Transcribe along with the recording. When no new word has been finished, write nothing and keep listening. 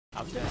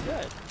I'm doing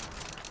good.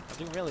 I'm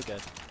doing really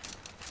good.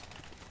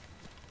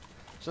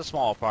 It's a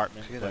small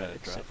apartment, but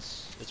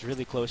it's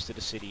really close to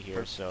the city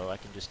here, so I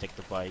can just take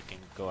the bike and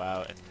go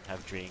out and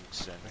have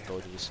drinks and go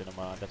to the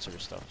cinema and that sort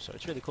of stuff. So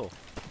it's really cool.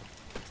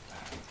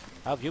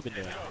 How have you been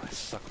doing? I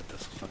suck with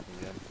this fucking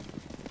game.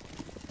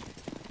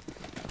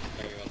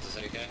 Everyone to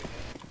say okay?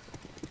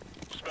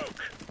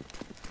 Smoke.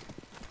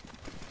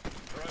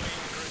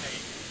 Throwing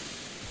grenade.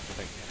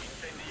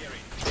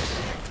 Incendiary.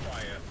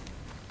 Fire.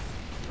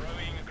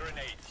 Throwing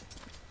grenade.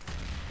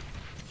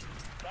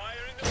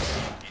 Fire in the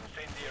hole.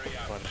 Incendiary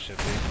out. What should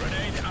be.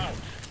 Grenade out.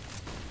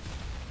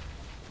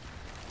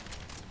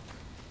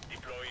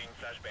 Deploying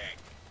flashbang.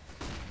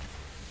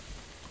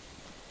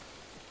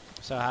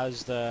 So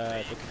how's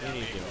the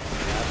community doing? I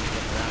haven't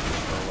been around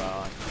here for a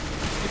while. And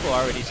people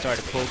already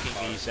started poking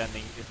me,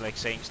 sending, like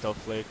saying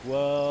stuff like,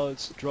 well,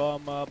 it's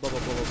drama, blah blah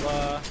blah blah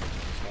blah.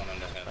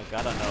 Like,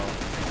 I don't know.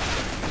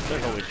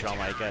 There's always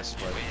drama, I guess,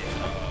 but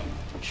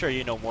I'm sure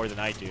you know more than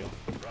I do.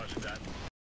 Roger that.